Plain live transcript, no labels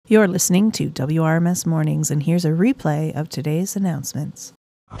You're listening to WRMS Mornings, and here's a replay of today's announcements.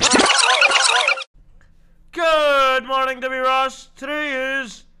 Good morning, W. Ross. Today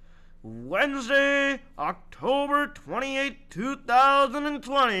is Wednesday, October 28,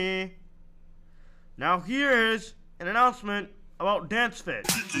 2020. Now here is an announcement about DanceFit.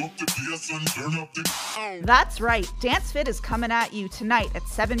 That's right, DanceFit is coming at you tonight at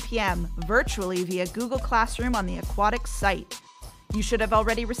 7 p.m. virtually via Google Classroom on the Aquatics site. You should have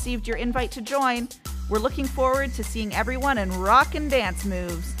already received your invite to join. We're looking forward to seeing everyone in rock and dance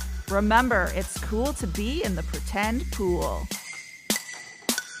moves. Remember, it's cool to be in the pretend pool.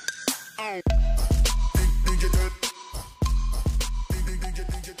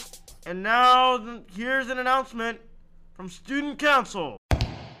 And now, here's an announcement from Student Council.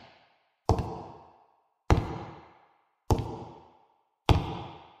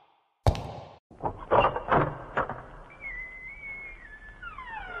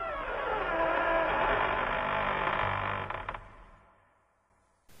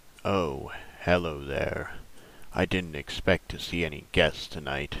 Oh, hello there. I didn't expect to see any guests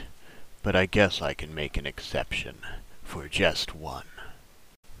tonight, but I guess I can make an exception for just one.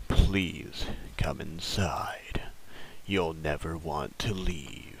 Please come inside. You'll never want to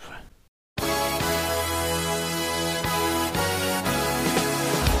leave.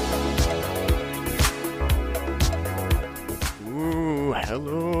 Ooh,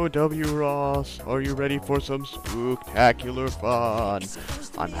 hello W. Ross. Are you ready for some spooktacular fun?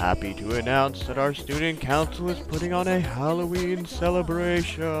 I'm happy to announce that our student council is putting on a Halloween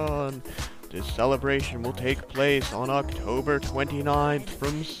celebration. This celebration will take place on October 29th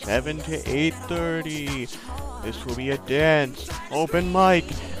from 7 to 8:30. This will be a dance, open mic,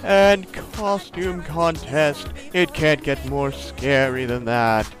 and costume contest. It can't get more scary than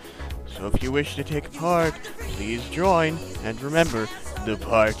that. So if you wish to take part, please join, and remember, the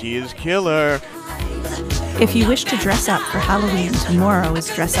party is killer. If you wish to dress up for Halloween, tomorrow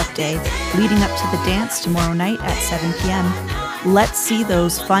is Dress Up Day, leading up to the dance tomorrow night at 7 p.m. Let's see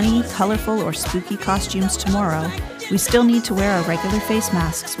those funny, colorful, or spooky costumes tomorrow. We still need to wear our regular face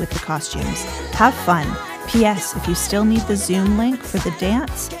masks with the costumes. Have fun. P.S. If you still need the Zoom link for the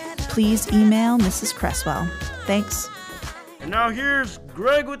dance, please email Mrs. Cresswell. Thanks. And now here's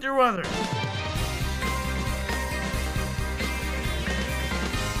Greg with your weather.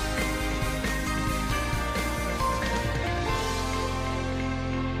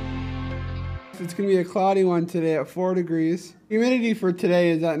 It's going to be a cloudy one today at 4 degrees. Humidity for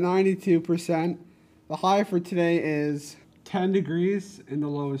today is at 92%. The high for today is 10 degrees and the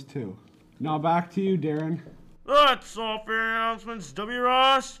low is 2. Now back to you, Darren. That's all for your announcements, W.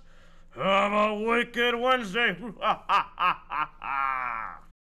 Ross. Have a wicked Wednesday.